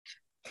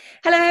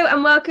Hello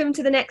and welcome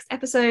to the next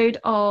episode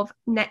of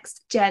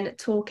Next Gen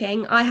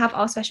Talking. I have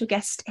our special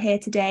guest here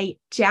today,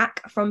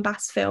 Jack from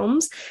Bass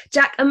Films.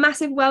 Jack, a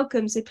massive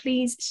welcome. So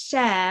please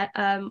share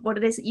what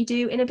it is that you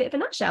do in a bit of a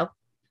nutshell.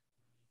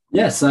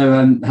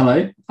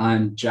 Hello,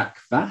 I'm Jack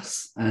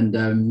Bass, and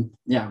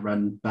I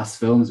run Bass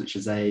Films, which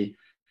is a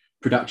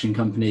production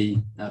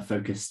company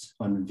focused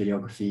on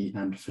videography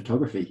and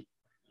photography.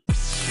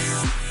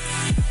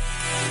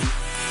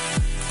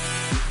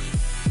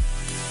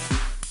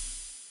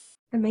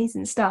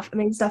 Amazing stuff.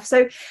 Amazing stuff.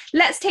 So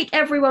let's take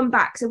everyone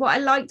back. So what I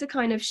like to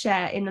kind of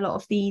share in a lot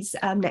of these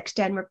next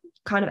gen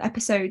kind of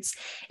episodes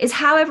is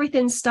how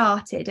everything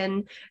started.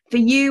 And for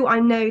you, I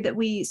know that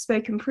we've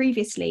spoken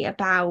previously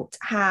about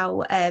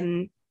how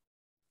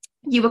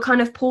you were kind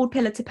of pulled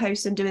pillar to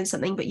post and doing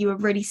something, but you were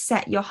really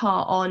set your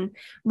heart on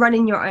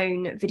running your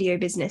own video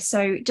business.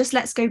 So just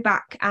let's go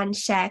back and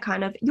share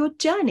kind of your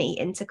journey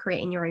into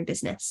creating your own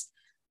business.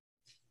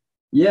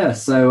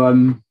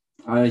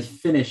 I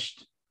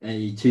finished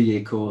a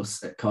 2-year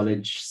course at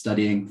college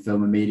studying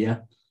film and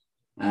media,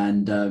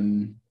 and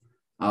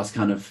I was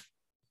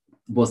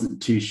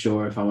wasn't too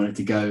sure if I wanted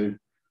to go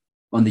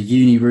on the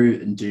uni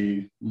route and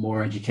do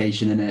more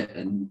education in it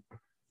and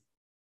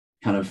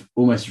kind of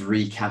almost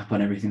recap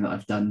on everything that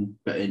I've done,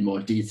 but in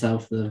more detail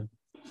for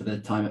the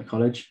time at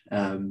college,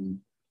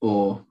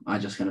 or I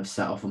just kind of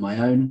set off on my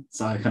own.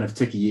 So I kind of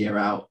took a year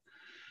out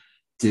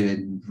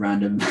doing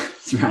random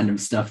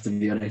stuff, to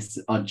be honest,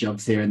 odd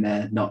jobs here and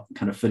there, not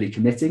kind of fully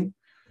committing.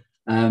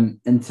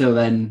 Until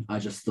then, I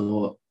just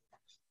thought,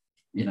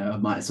 I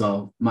might as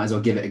well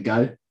give it a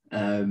go.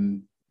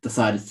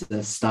 Decided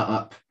to start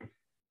up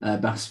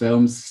Bass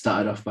Films.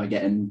 Started off by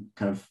getting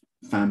kind of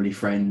family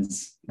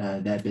friends,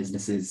 their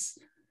businesses,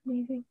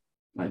 Amazing.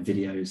 like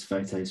videos,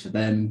 photos for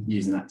them,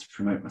 using that to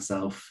promote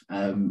myself.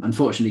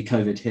 Unfortunately,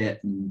 COVID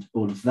hit and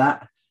all of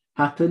that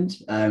happened,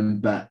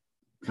 but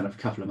kind of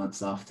a couple of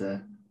months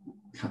after,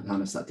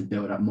 kind of started to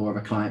build up more of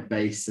a client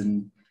base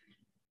and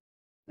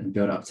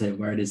build up to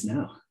where it is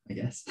now, I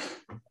guess.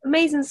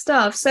 Amazing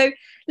stuff. So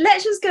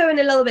let's just go in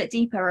a little bit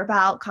deeper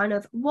about kind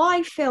of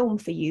why film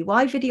for you,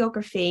 why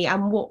videography,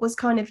 and what was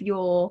kind of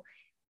your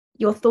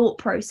thought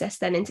process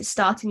then into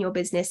starting your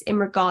business in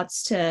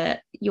regards to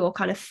your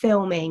kind of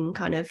filming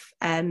kind of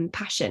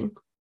passion.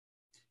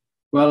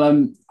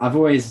 Well, I've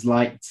always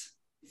liked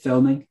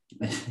filming.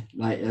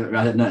 Like,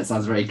 I don't know, it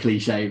sounds very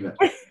cliche, but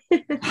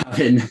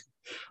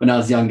when I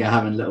was younger,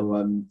 having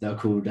little they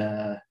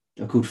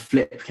were called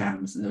flip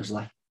cams, and it was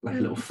like a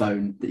little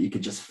phone that you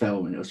could just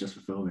film, and it was just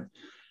for filming.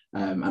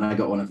 And I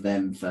got one of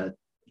them for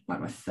like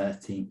my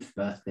 13th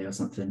birthday or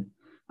something.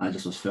 I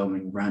just was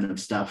filming random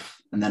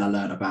stuff, and then I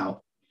learned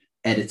about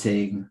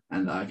editing,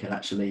 and I could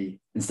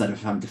actually, instead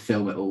of having to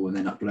film it all and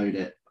then upload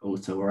it all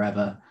to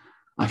wherever,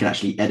 I could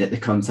actually edit the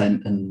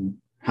content and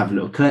have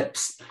little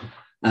clips.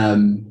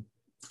 And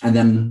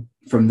then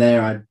from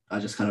there, I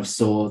just kind of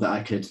saw that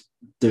I could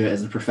do it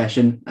as a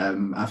profession.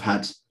 I've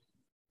had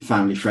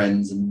family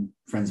friends and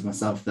friends of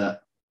myself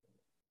that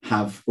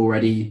have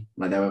already,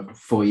 like, they were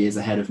 4 years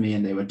ahead of me,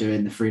 and they were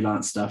doing the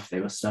freelance stuff. They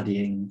were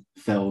studying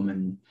film,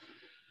 and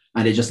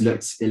it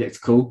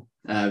looked cool.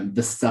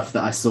 The stuff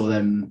that I saw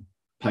them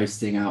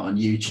posting out on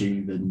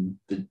YouTube, and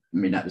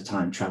at the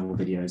time, travel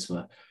videos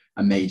were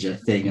a major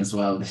thing as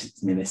well.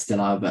 They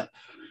still are, but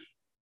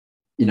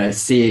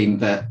seeing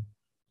that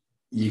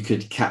you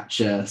could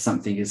capture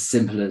something as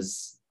simple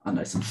as, I don't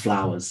know, some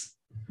flowers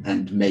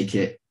and make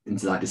it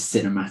into like this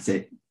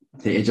cinematic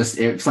thing,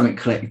 something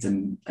clicked,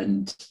 and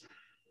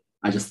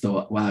I just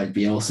thought, wow, it'd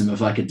be awesome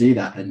if I could do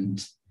that,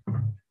 and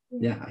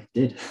yeah, I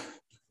did.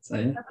 So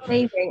yeah, that's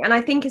amazing. And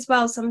I think as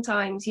well,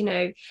 sometimes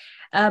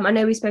I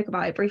know we spoke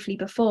about it briefly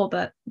before,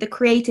 but the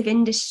creative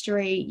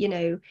industry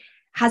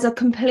has a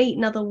complete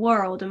another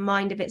world and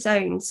mind of its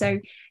own. So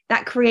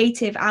that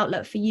creative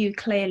outlet for you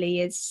clearly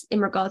is in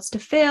regards to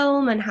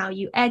film and how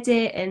you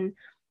edit and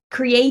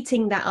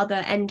creating that other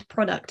end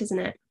product, isn't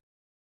it?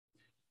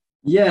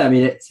 yeah. I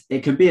mean,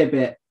 it could be a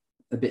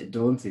bit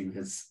daunting,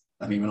 because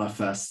when I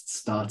first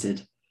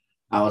started,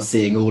 I was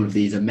seeing all of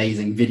these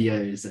amazing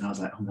videos, and I was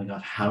like, oh my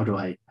god, how do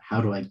I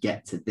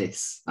get to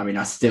this? I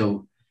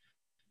know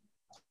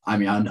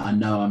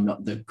I'm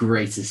not the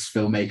greatest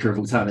filmmaker of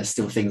all time. There's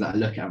still things that I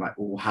look at, I'm like,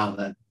 oh, how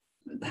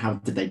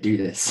did they do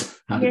this?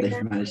 How did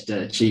they manage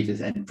to achieve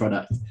this end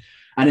product?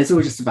 And it's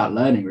all just about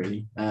learning,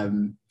 really.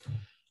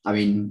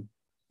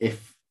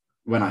 If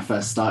when I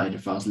first started,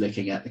 if I was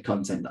looking at the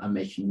content that I'm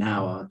making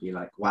now, I'd be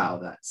like, wow,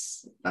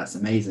 that's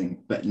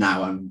amazing. But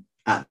now I'm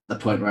at the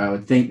point where I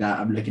would think that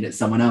I'm looking at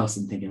someone else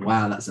and thinking,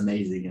 wow, that's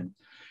amazing. And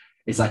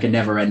it's like a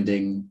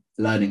never-ending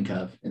learning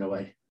curve in a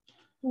way.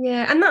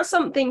 Yeah, and that's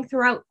something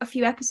throughout a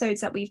few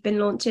episodes that we've been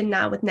launching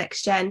now with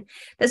Next Gen.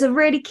 There's a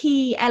really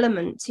key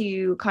element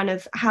to kind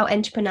of how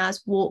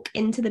entrepreneurs walk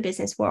into the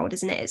business world,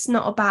 isn't it? It's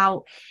not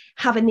about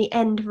having the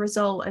end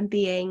result and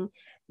being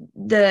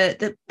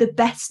the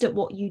best at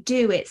what you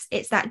do.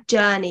 It's that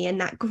journey and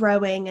that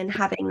growing and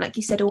having, like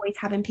you said, always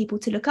having people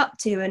to look up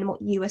to and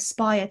what you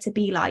aspire to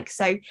be like.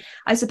 So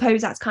I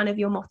suppose that's kind of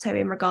your motto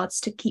in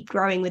regards to keep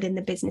growing within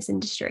the business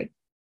industry.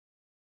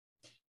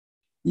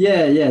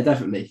 Yeah,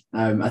 definitely.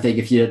 I think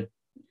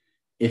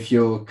if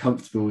you're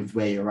comfortable with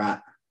where you're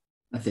at,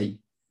 I think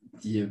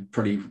you're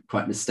probably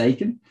quite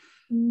mistaken.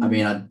 I Mm.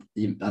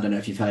 mean, I don't know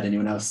if you've heard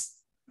anyone else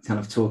kind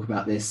of talk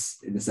about this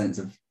in the sense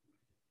of,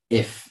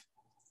 if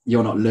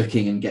you're not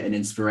looking and getting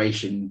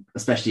inspiration,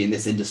 especially in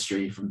this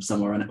industry, from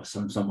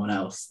someone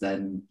else,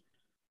 then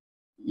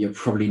you're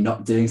probably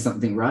not doing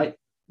something right.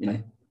 You know,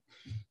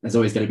 there's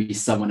always going to be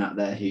someone out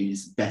there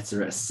who's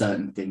better at a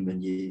certain thing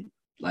than you.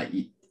 Like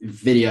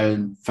video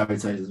and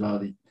photos as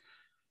well.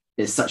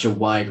 It's such a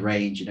wide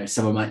range. You know,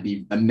 someone might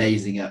be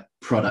amazing at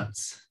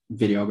products,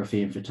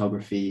 videography and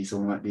photography.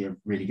 Someone might be a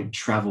really good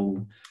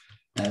travel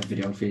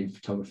videography and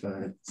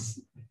photographer.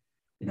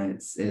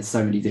 It's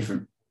so many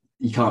different.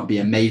 You can't be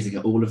amazing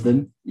at all of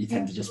them. You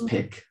tend to just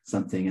pick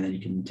something, and then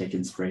you can take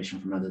inspiration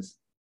from others.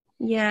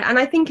 Yeah, and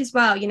I think as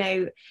well,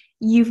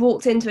 you've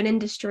walked into an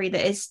industry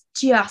that is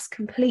just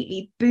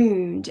completely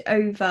boomed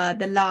over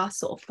the last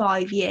sort of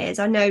 5 years.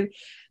 I know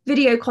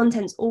video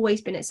content's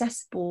always been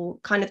accessible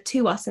kind of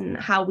to us and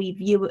how we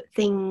view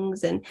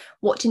things and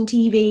watching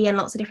TV and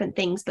lots of different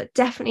things, but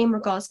definitely in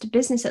regards to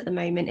business at the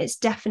moment, it's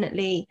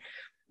definitely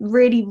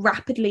really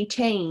rapidly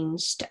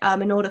changed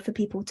in order for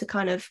people to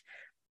kind of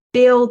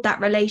build that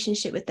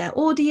relationship with their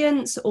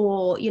audience,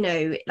 or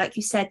like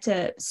you said,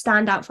 to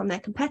stand out from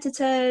their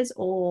competitors.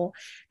 Or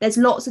there's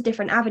lots of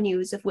different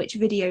avenues of which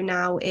video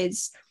now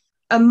is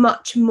a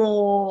much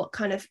more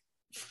kind of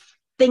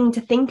thing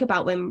to think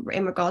about when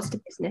in regards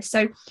to business.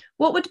 So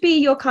what would be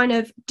your kind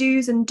of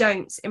do's and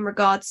don'ts in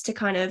regards to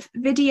kind of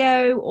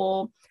video,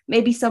 or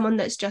maybe someone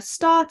that's just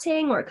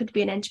starting, or it could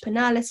be an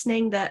entrepreneur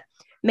listening that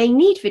may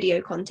need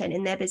video content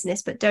in their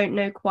business but don't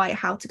know quite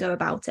how to go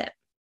about it?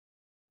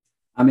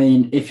 I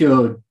mean,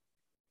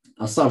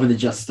 I'll start with the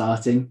just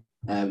starting,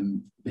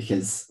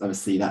 because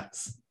obviously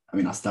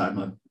I started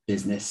my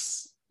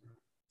business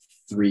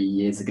 3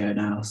 years ago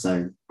now,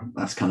 so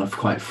that's kind of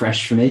quite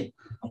fresh for me.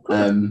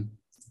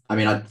 I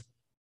mean,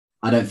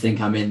 I don't think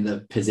I'm in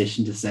the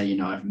position to say,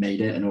 I've made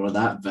it and all of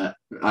that, but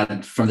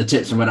from the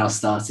tips from when I was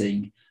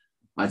starting,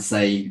 I'd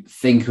say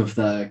think of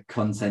the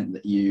content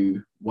that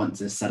you want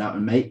to set out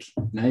and make.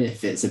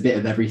 If it's a bit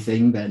of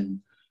everything,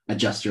 then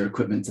adjust your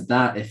equipment to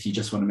that. If you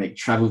just want to make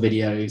travel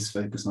videos,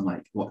 focus on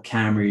like what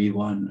camera you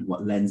want,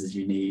 what lenses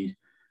you need.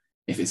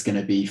 If it's going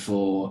to be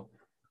for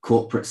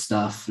corporate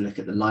stuff, look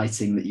at the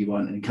lighting that you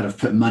want and kind of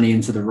put money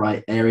into the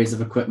right areas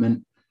of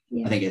equipment.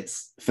 Yeah. I think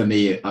for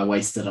me, I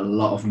wasted a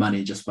lot of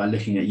money just by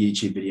looking at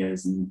YouTube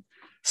videos and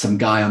some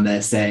guy on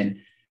there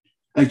saying,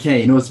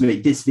 okay, in order to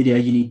make this video,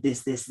 you need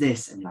this.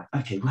 And you're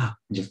like, okay, wow,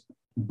 and just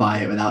buy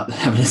it without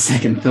having a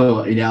second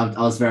thought.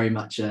 I was very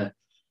much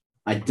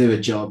I do a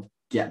job,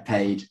 get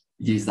paid,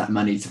 use that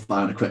money to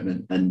buy on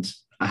equipment. And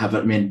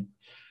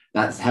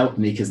that's helped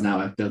me because now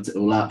I've built it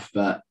all up.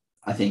 But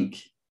I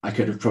think I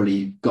could have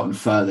probably gotten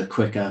further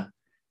quicker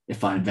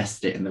if I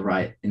invested it in the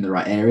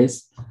right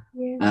areas.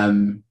 Yeah.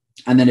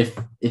 And then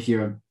if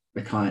you're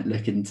a client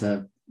looking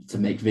to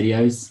make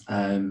videos,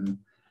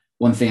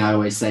 one thing I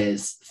always say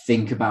is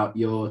think about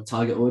your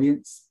target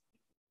audience.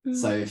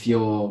 So if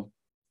you're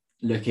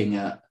looking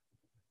at,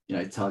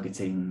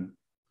 targeting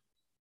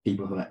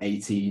people who are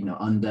 18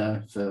 or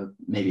under for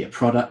maybe a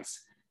product,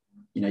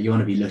 you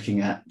want to be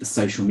looking at the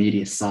social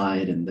media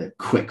side and the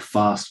quick,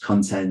 fast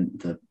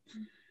content,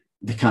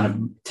 the kind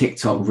of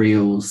TikTok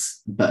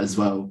reels, but as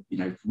well,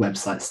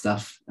 website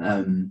stuff.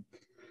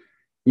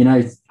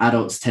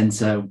 Adults tend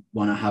to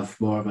want to have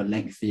more of a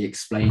lengthy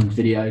explained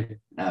video,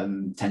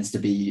 tends to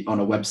be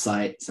on a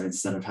website. So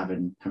instead of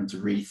having to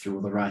read through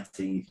all the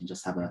writing, you can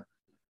just have a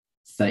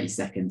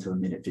 30-second to a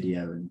minute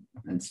video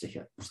and stick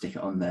it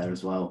on there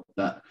as well.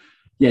 But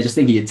yeah, just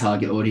think of your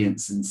target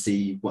audience and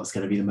see what's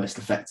going to be the most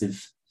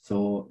effective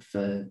for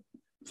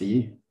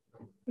you.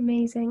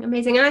 Amazing.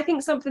 And I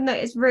think something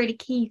that is really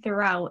key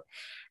throughout,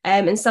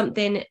 and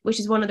something which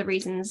is one of the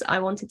reasons I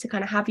wanted to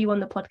kind of have you on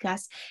the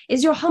podcast,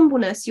 is your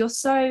humbleness. You're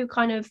so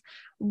kind of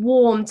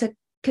warm to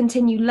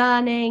continue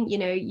learning.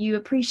 You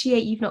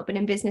appreciate you've not been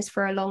in business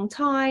for a long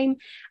time,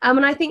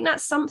 and I think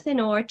that's something,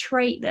 or a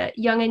trait, that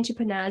young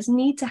entrepreneurs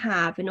need to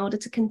have in order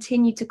to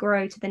continue to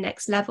grow to the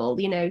next level.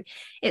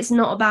 It's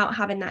not about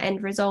having that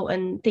end result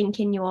and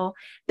thinking you're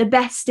the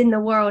best in the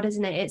world,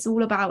 isn't it? It's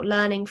all about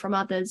learning from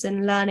others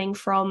and learning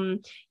from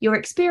your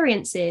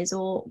experiences,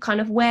 or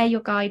kind of where you're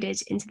guided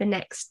into the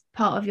next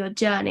part of your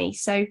journey.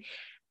 So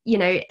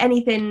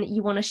anything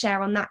you want to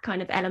share on that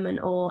kind of element,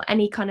 or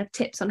any kind of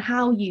tips on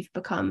how you've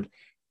become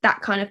that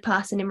kind of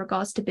person in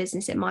regards to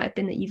business? It might have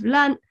been that you've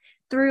learned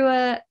through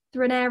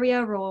an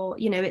area, or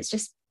it's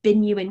just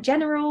been you in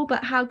general,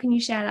 but how can you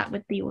share that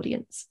with the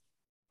audience?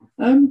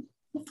 I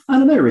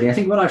don't know, really. I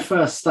think when I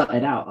first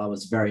started out, I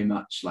was very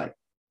much like,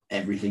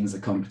 everything's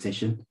a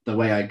competition. The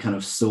way I kind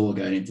of saw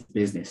going into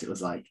business, it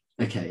was like,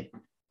 okay,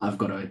 I've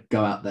got to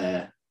go out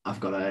there,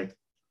 I've got to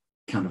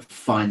kind of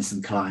find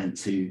some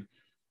clients who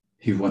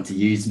want to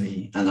use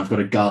me, and I've got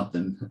to guard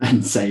them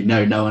and say,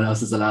 no one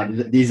else is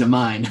allowed, these are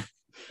mine.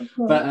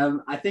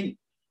 But I think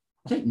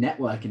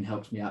networking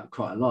helped me out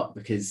quite a lot,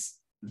 because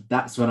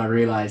that's when I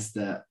realized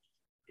that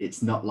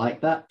it's not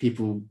like that.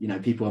 People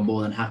are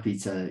more than happy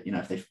to,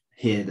 if they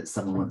hear that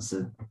someone wants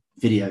a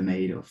video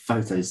made or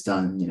photos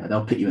done,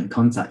 they'll put you in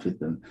contact with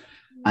them.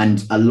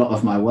 And a lot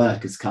of my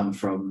work has come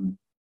from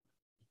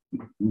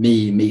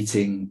me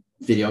meeting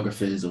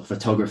videographers or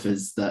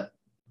photographers that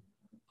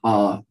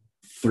are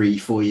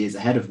 3-4 years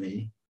ahead of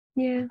me.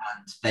 Yeah. And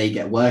they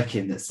get work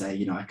in that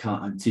say,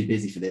 I'm too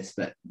busy for this,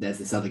 but there's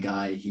this other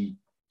guy, he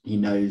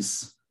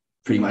knows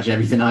pretty much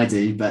everything I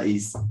do, but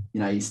he's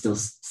still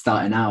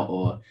starting out,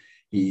 or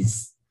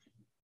he's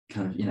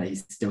kind of,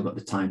 he's still got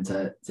the time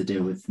to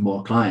deal with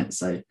more clients.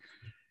 So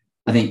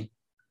I think,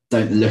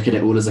 don't look at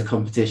it all as a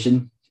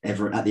competition. At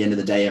the end of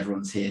the day,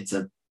 everyone's here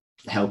to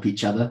help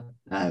each other.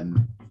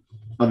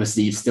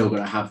 Obviously, you've still got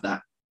to have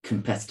that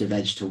competitive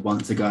edge to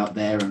want to go out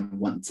there and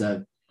want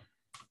to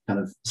kind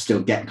of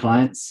still get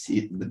clients.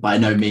 By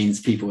no means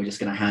people are just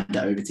going to hand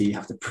it over to you. You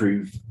have to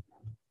prove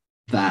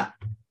that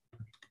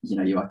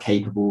you are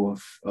capable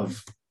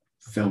of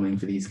filming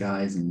for these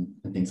guys and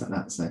things like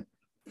that. So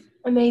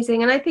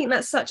amazing. And I think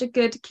that's such a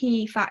good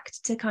key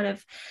fact to kind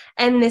of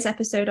end this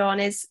episode on,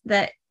 is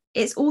that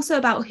it's also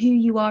about who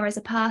you are as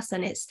a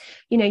person. It's,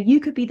 you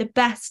could be the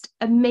best,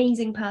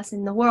 amazing person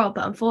in the world,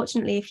 but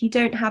unfortunately, if you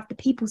don't have the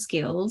people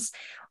skills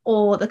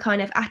or the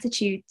kind of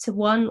attitude to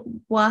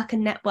work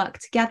and network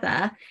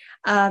together,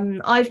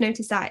 I've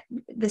noticed that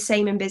the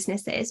same in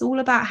business, that it's all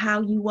about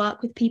how you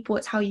work with people.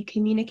 It's how you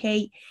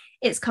communicate.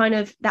 It's kind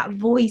of that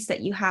voice that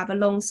you have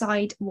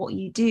alongside what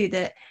you do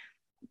that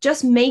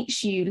just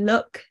makes you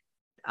look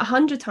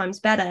 100 times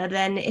better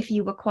than if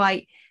you were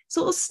quite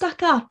sort of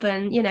stuck up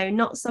and,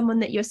 not someone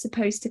that you're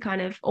supposed to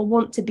kind of, or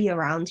want to be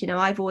around.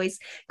 I've always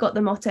got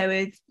the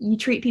motto of, you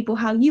treat people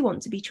how you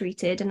want to be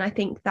treated. And I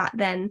think that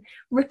then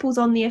ripples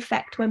on the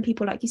effect when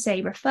people, like you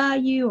say, refer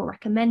you or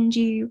recommend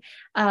you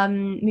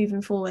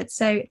moving forward.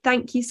 So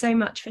thank you so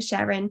much for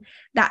sharing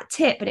that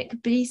tip. And it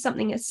could be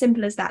something as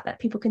simple as that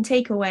people can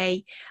take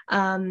away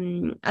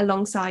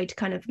alongside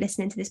kind of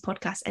listening to this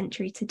podcast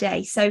entry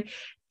today. So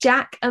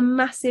Jack, a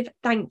massive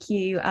thank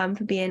you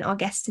for being our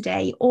guest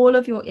today. All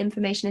of your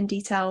information and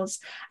details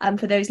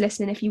for those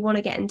listening, if you want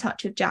to get in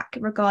touch with Jack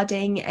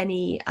regarding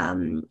any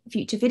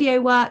future video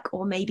work,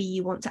 or maybe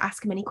you want to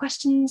ask him any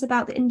questions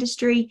about the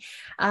industry,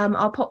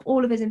 I'll pop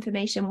all of his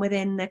information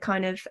within the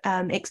kind of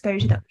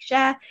exposure that we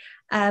share.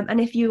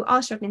 And if you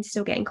are struggling to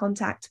still get in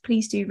contact,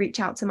 please do reach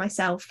out to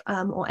myself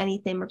or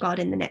anything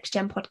regarding the Next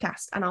Gen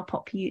podcast, and I'll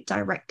pop you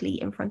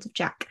directly in front of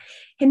Jack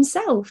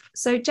himself.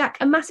 So Jack,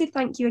 a massive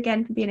thank you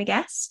again for being a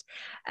guest.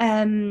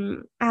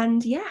 And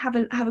yeah, have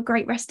a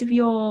great rest of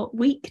your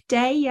week,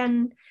 day,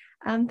 and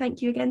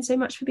thank you again so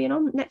much for being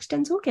on Next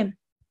Gen Talking.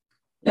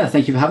 Yeah,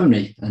 thank you for having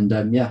me. And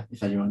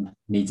if anyone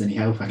needs any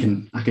help, I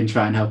can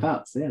try and help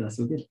out. So yeah, that's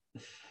all good.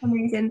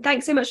 Amazing.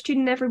 Thanks so much for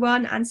tuning in,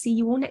 everyone, and see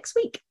you all next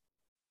week.